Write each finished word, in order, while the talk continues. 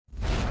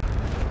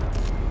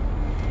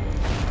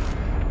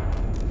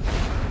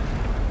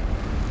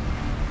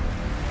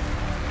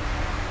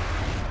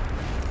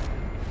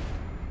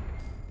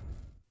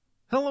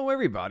Hello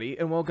everybody,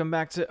 and welcome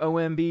back to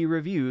OMB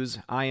Reviews.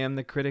 I am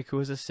the critic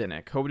who is a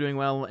cynic. Hope you're doing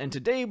well, and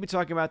today we'll be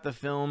talking about the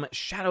film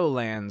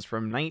Shadowlands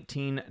from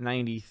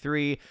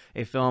 1993,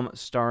 a film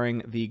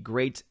starring the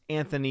great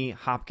Anthony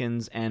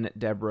Hopkins and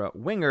Deborah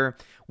Winger,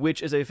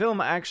 which is a film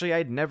actually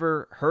I'd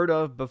never heard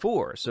of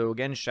before. So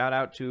again, shout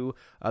out to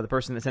the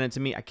person that sent it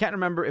to me. I can't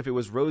remember if it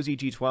was Rosie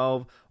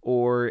G12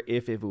 or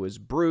if it was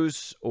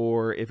Bruce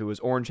or if it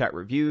was Orange Hat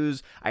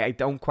Reviews. I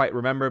don't quite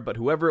remember, but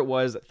whoever it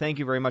was, thank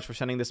you very much for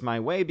sending this my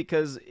way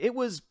because it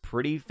was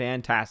pretty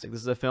fantastic.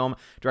 This is a film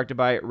directed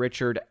by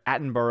Richard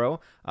Attenborough.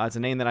 It's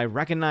a name that I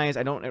recognize.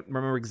 I don't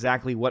remember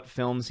exactly what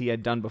films he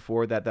had done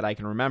before that I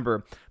can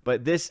remember,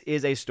 but this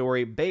is a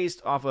story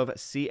based off of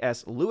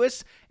C.S.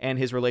 Lewis and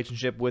his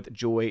relationship with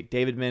Joy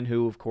Davidman,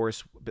 who of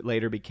course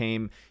later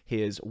became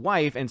his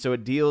wife. And so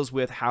it deals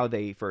with how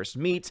they first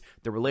meet,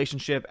 the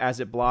relationship as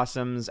it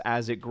blossoms,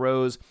 as it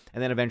grows,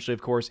 and then eventually,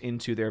 of course,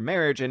 into their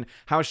marriage and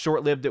how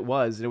short-lived it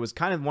was. And it was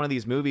kind of one of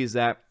these movies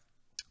that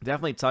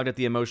definitely tugged at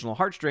the emotional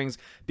heartstrings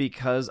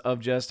because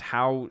of just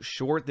how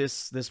short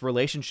this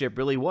relationship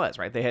really was,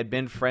 right? They had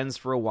been friends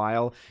for a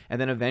while, and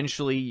then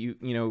eventually, you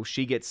know,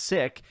 she gets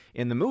sick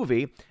in the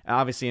movie,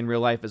 obviously in real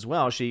life as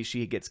well.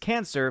 She gets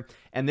cancer,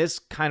 and this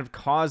kind of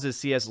causes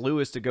C.S.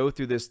 Lewis to go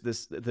through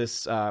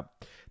this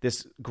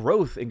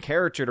growth in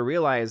character to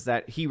realize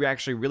that he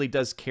actually really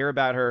does care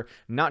about her,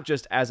 not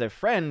just as a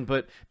friend,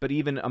 but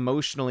even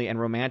emotionally and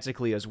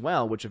romantically as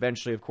well, which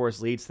eventually, of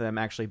course, leads to them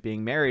actually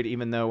being married,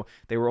 even though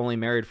they were only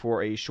married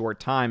for a short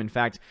time. In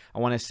fact, I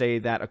want to say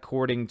that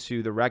according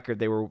to the record,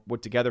 they were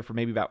put together for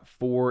maybe about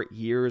 4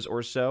 years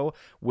or so,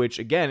 which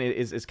again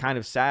is kind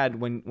of sad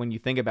when you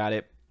think about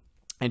it.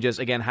 And just,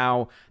 again,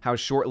 how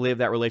short-lived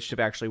that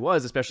relationship actually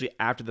was, especially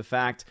after the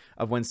fact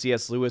of when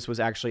C.S. Lewis was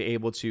actually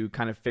able to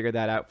kind of figure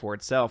that out for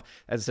itself.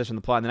 As it says from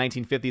the plot, in the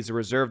 1950s, a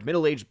reserved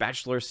middle-aged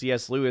bachelor,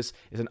 C.S. Lewis,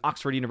 is an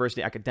Oxford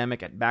University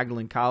academic at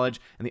Magdalen College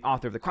and the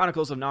author of the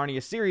Chronicles of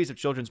Narnia series of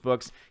children's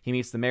books. He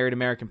meets the married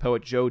American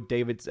poet Jo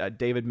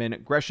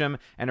Davidman Gresham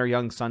and her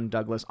young son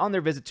Douglas on their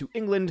visit to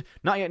England,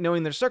 not yet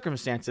knowing the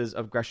circumstances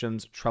of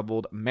Gresham's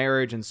troubled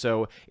marriage. And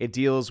so it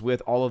deals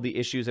with all of the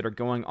issues that are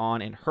going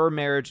on in her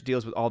marriage,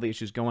 deals with all the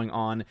issues going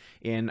on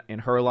in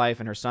her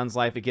life and her son's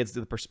life. It gets to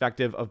the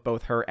perspective of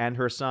both her and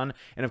her son.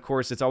 And of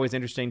course, it's always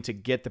interesting to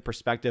get the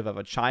perspective of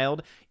a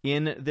child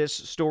in this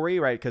story,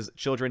 right? Because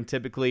children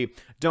typically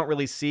don't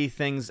really see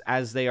things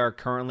as they are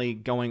currently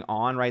going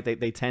on, right?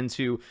 They tend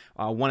to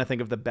want to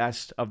think of the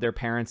best of their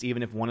parents,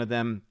 even if one of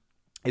them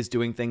is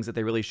doing things that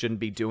they really shouldn't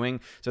be doing.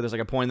 So there's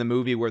like a point in the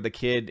movie where the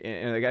kid,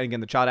 and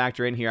again, the child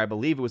actor in here, I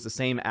believe it was the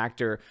same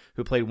actor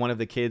who played one of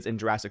the kids in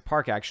Jurassic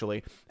Park,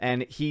 actually.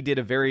 And he did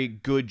a very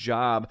good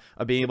job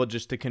of being able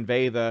just to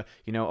convey the,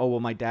 oh, well,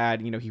 my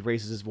dad, he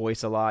raises his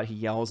voice a lot, he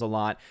yells a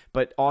lot,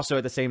 but also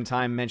at the same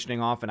time mentioning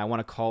often, I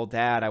want to call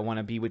dad, I want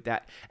to be with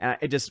dad. And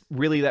it just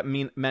really,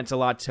 meant a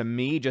lot to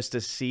me just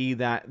to see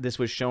that this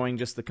was showing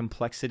just the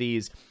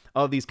complexities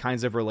of these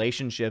kinds of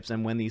relationships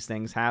and when these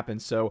things happen.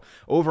 So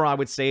overall, I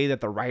would say that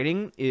the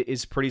writing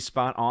is pretty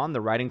spot on. The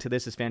writing to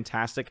this is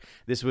fantastic.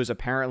 This was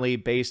apparently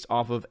based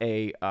off of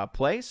a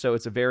play, so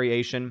it's a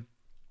variation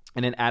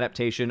and an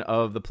adaptation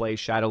of the play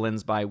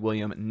Shadowlands by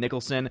William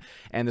Nicholson,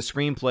 and the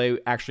screenplay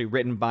actually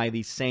written by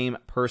the same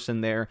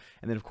person there,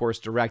 and then of course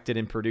directed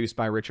and produced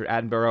by Richard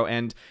Attenborough.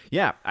 And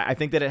yeah, I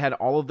think that it had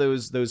all of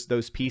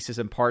those pieces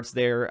and parts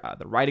there.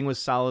 The writing was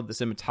solid, the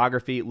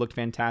cinematography looked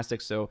fantastic,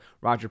 so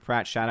Roger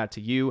Pratt, shout out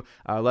to you.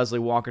 Leslie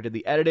Walker did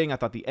the editing. I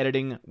thought the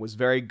editing was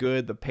very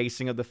good. The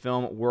pacing of the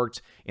film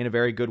worked in a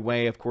very good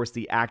way. Of course,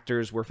 the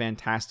actors were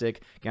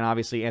fantastic. Again,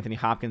 obviously Anthony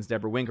Hopkins,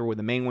 Deborah Winger were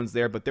the main ones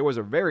there, but there was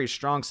a very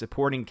strong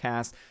supporting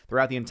cast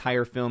throughout the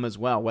entire film as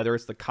well, whether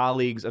it's the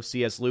colleagues of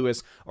C.S.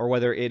 Lewis or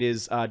whether it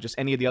is just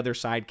any of the other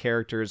side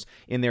characters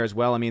in there as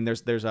well. I mean,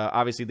 there's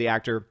obviously the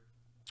actor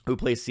who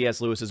plays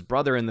C.S. Lewis's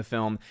brother in the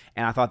film,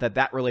 and I thought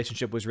that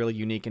relationship was really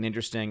unique and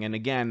interesting, and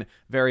again,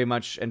 very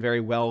much and very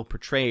well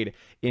portrayed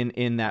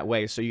in that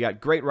way. So you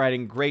got great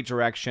writing, great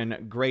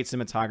direction, great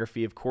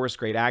cinematography, of course,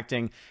 great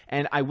acting.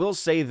 And I will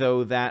say,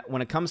 though, that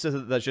when it comes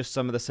to just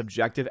some of the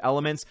subjective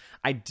elements,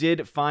 I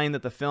did find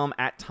that the film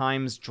at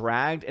times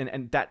dragged,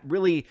 and that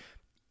really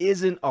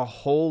isn't a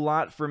whole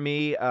lot for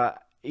me,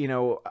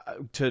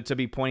 to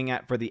be pointing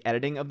at for the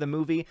editing of the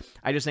movie.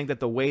 I just think that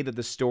the way that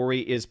the story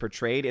is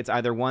portrayed, it's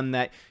either one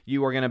that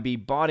you are going to be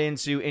bought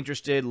into,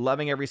 interested,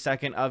 loving every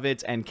second of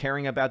it, and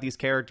caring about these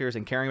characters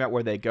and caring about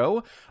where they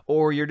go,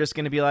 or you're just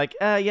going to be like,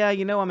 yeah,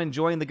 I'm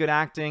enjoying the good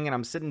acting and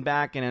I'm sitting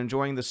back and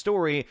enjoying the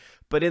story,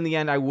 but in the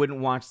end, I wouldn't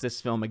watch this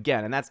film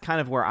again. And that's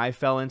kind of where I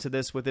fell into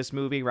this with this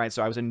movie, right?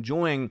 So I was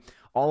enjoying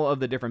all of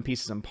the different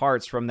pieces and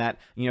parts from that,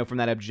 from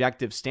that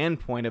objective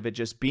standpoint of it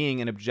just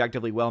being an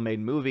objectively well-made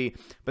movie.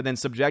 But then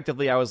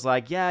subjectively, I was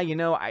like, yeah,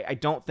 I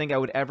don't think I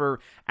would ever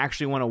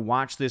actually want to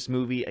watch this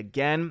movie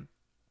again.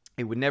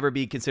 It would never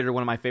be considered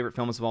one of my favorite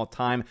films of all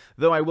time,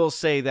 though I will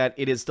say that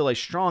it is still a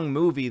strong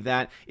movie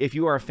that if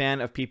you are a fan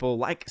of people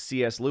like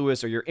C.S.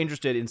 Lewis, or you're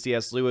interested in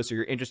C.S. Lewis, or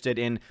you're interested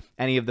in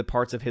any of the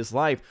parts of his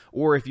life,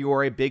 or if you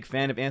are a big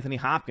fan of Anthony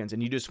Hopkins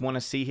and you just want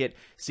to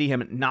see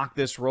him knock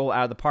this role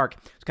out of the park.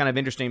 It's kind of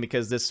interesting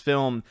because this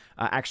film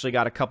actually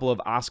got a couple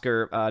of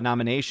Oscar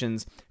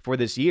nominations for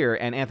this year,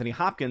 and Anthony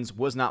Hopkins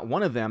was not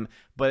one of them,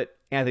 but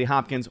Anthony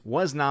Hopkins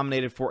was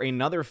nominated for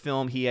another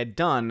film he had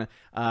done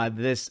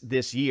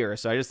this year.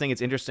 So I just think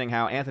it's interesting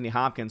how Anthony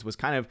Hopkins was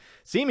kind of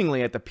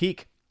seemingly at the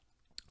peak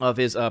of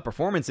his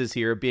performances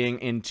here, being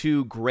in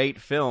two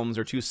great films,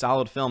 or two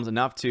solid films,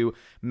 enough to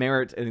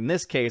merit, in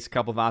this case, a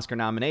couple of Oscar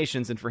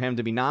nominations, and for him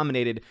to be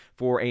nominated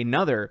for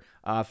another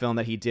film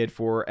that he did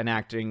for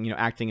acting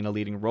in a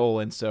leading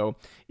role. And so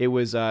it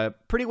was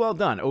pretty well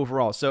done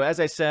overall. So as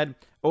I said,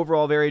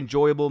 overall, very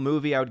enjoyable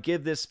movie. I would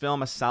give this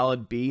film a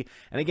solid B.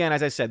 And again,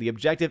 as I said, the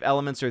objective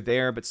elements are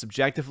there, but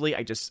subjectively,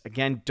 I just,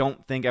 again,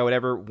 don't think I would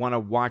ever want to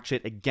watch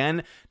it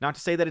again. Not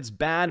to say that it's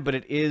bad, but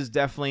it is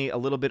definitely a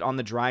little bit on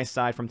the dry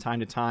side from time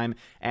to time,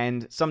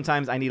 and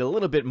sometimes I need a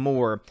little bit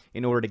more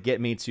in order to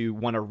get me to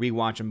want to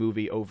rewatch a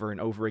movie over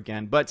and over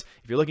again. But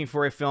if you're looking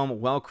for a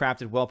film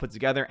well-crafted, well put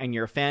together, and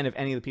you're a fan of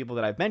any of the people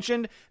that I've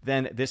mentioned,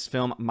 then this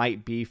film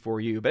might be for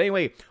you. But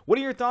anyway, what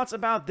are your thoughts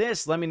about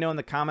this? Let me know in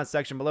the comments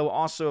section below.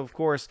 Also, of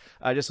course,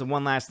 just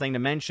one last thing to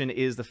mention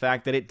is the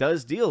fact that it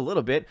does deal a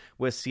little bit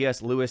with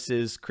C.S.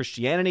 Lewis's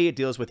Christianity. It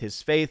deals with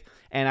his faith,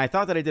 and I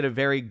thought that I did a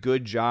very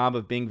good job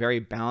of being very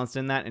balanced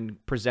in that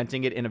and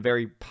presenting it in a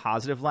very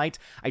positive light.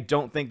 I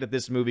don't think that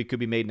this movie could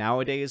be made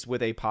nowadays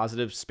with a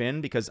positive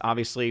spin, because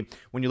obviously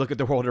when you look at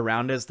the world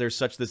around us, there's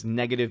such this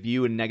negative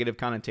view and negative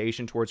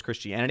connotation towards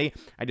Christianity.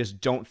 I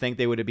just don't think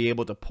they would be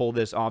able to pull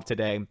this off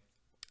today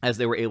as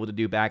they were able to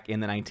do back in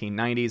the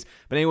 1990s.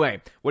 But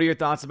anyway, what are your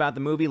thoughts about the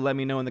movie? Let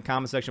me know in the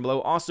comment section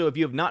below. Also, if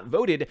you have not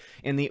voted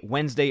in the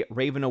Wednesday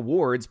Raven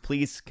Awards,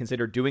 please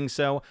consider doing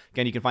so.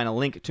 Again, you can find a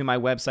link to my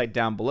website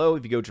down below.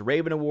 If you go to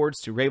Raven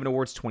Awards, to Raven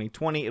Awards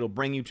 2020, it'll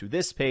bring you to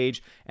this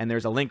page, and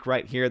there's a link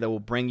right here that will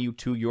bring you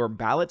to your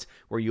ballot,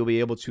 where you'll be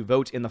able to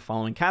vote in the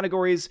following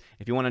categories.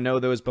 If you want to know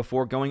those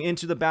before going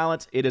into the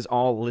ballot, it is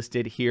all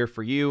listed here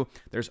for you.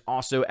 There's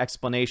also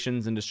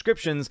explanations and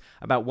descriptions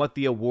about what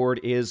the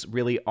award is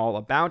really all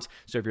about.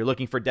 So if you're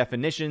looking for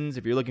definitions,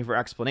 if you're looking for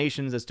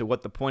explanations as to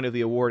what the point of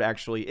the award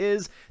actually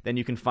is, then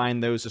you can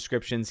find those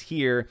descriptions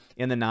here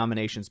in the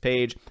nominations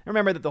page.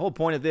 Remember that the whole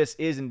point of this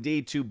is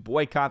indeed to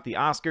boycott the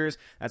Oscars.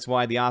 That's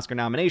why the Oscar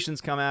nominations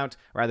come out,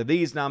 or rather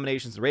these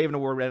nominations, the Raven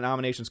Award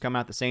nominations, come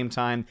out at the same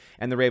time,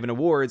 and the Raven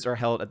Awards are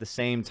held at the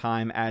same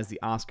time as the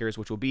Oscars,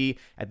 which will be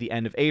at the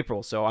end of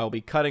April. So I'll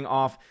be cutting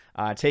off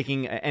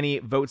taking any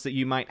votes that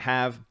you might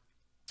have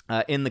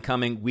in the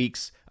coming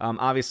weeks.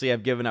 Obviously,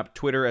 I've given up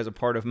Twitter as a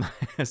part of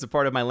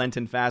my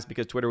Lenten fast,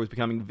 because Twitter was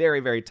becoming very,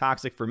 very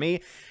toxic for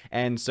me,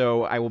 and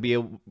so I will be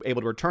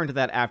able to return to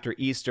that after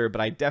Easter. But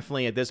I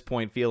definitely, at this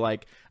point, feel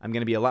like I'm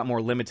going to be a lot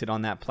more limited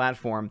on that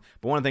platform.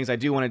 But one of the things I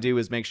do want to do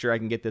is make sure I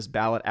can get this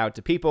ballot out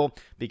to people,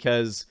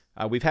 because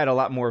we've had a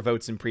lot more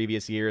votes in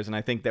previous years, and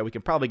I think that we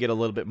can probably get a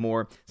little bit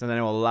more, since I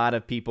know a lot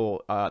of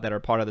people that are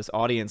part of this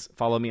audience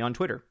follow me on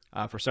Twitter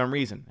for some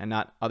reason, and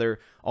not other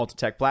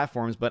alt-tech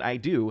platforms, but I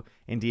do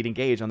indeed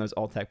engage on those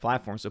alt-tech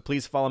platforms. So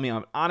please follow me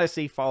on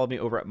Odyssey, follow me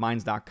over at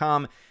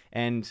Minds.com,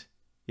 and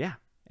yeah,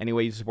 any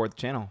way you support the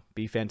channel,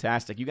 be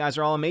fantastic. You guys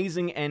are all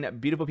amazing and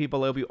beautiful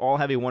people. I hope you all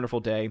have a wonderful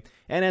day,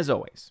 and as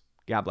always,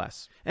 God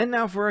bless. And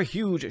now for a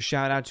huge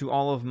shout out to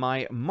all of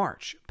my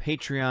March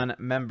Patreon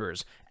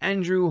members: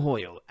 Andrew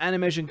Hoyle,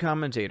 Animation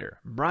Commentator,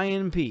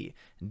 Brian P.,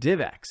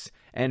 Divex,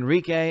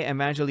 Enrique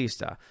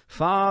Evangelista,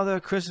 Father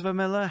Christopher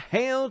Miller,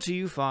 hail to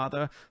you,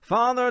 Father,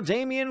 Father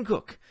Damian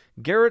Cook,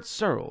 Garrett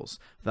Searles,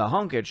 The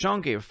Honky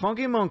Chonky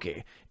Funky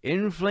Monkey,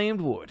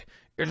 Inflamed Wood,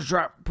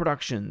 Trap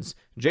Productions,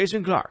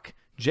 Jason Clark,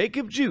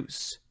 Jacob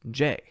Juice,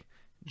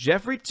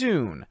 Jeffrey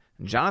Toon,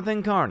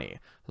 Jonathan Carney,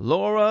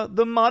 Laura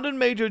the Modern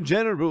Major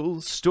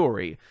General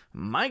Story,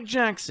 Mike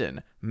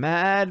Jackson,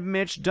 Mad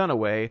Mitch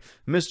Dunaway,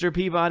 Mr.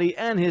 Peabody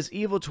and his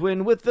evil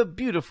twin with the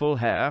beautiful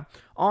hair,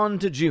 on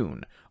to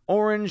June,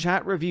 Orange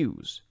Hat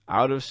Reviews,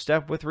 Out of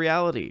Step with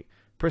Reality,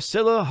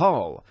 Priscilla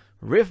Hall,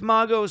 Riff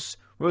Magos,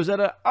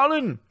 Rosetta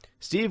Allen,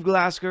 Steve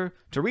Glasker,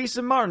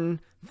 Teresa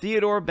Martin,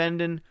 Theodore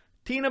Benden,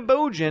 Tina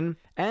Bojan,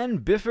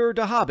 and Biffer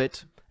the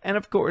Hobbit, and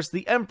of course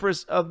the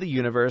Empress of the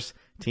Universe,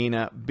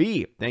 Tina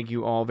B. Thank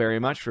you all very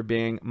much for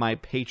being my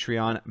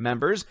Patreon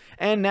members.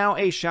 And now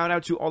a shout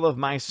out to all of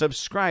my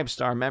Subscribe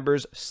Star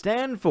members: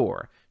 Stan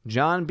 4,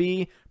 John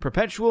B.,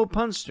 Perpetual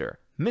Punster,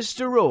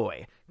 Mr.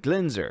 Roy,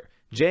 Glinzer,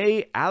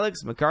 J.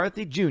 Alex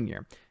McCarthy Jr.,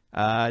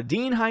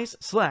 Dean Heiss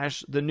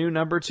 / the new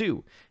number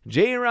 2,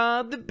 J.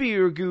 Rod the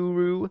Beer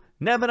Guru,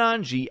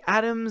 Nebanon G.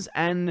 Adams,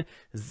 and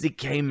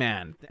ZK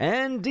Man.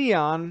 And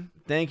Dion,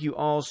 thank you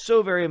all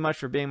so very much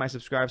for being my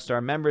Subscribe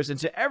Star members, and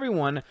to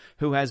everyone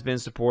who has been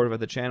supportive of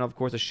the channel. Of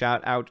course, a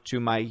shout out to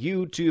my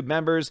YouTube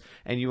members,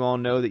 and you all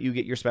know that you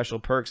get your special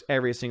perks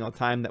every single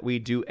time that we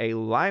do a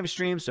live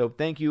stream, so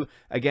thank you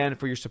again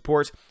for your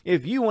support.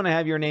 If you want to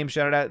have your name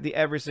shouted out at the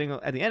end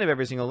of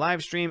every single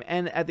live stream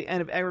and at the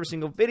end of every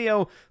single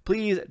video,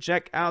 please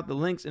check out the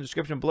links in the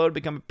description below to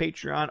become a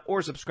Patreon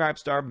or Subscribe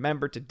Star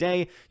member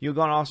today. You're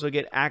going to also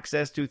get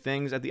access to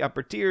things at the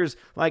upper tiers,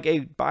 like a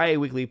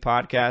bi-weekly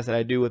podcast that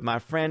I do with my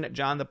friend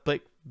John the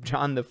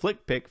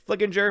Flickpick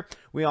Flickinger.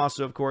 We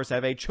also, of course,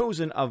 have a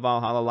Chosen of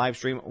Valhalla live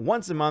stream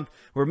once a month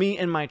where me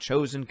and my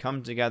Chosen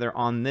come together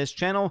on this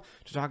channel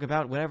to talk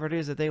about whatever it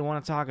is that they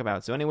want to talk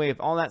about. So anyway, if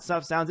all that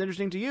stuff sounds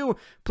interesting to you,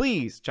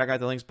 please check out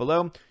the links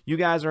below. You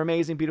guys are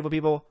amazing, beautiful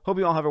people. Hope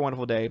you all have a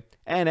wonderful day.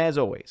 And as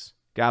always,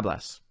 God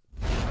bless.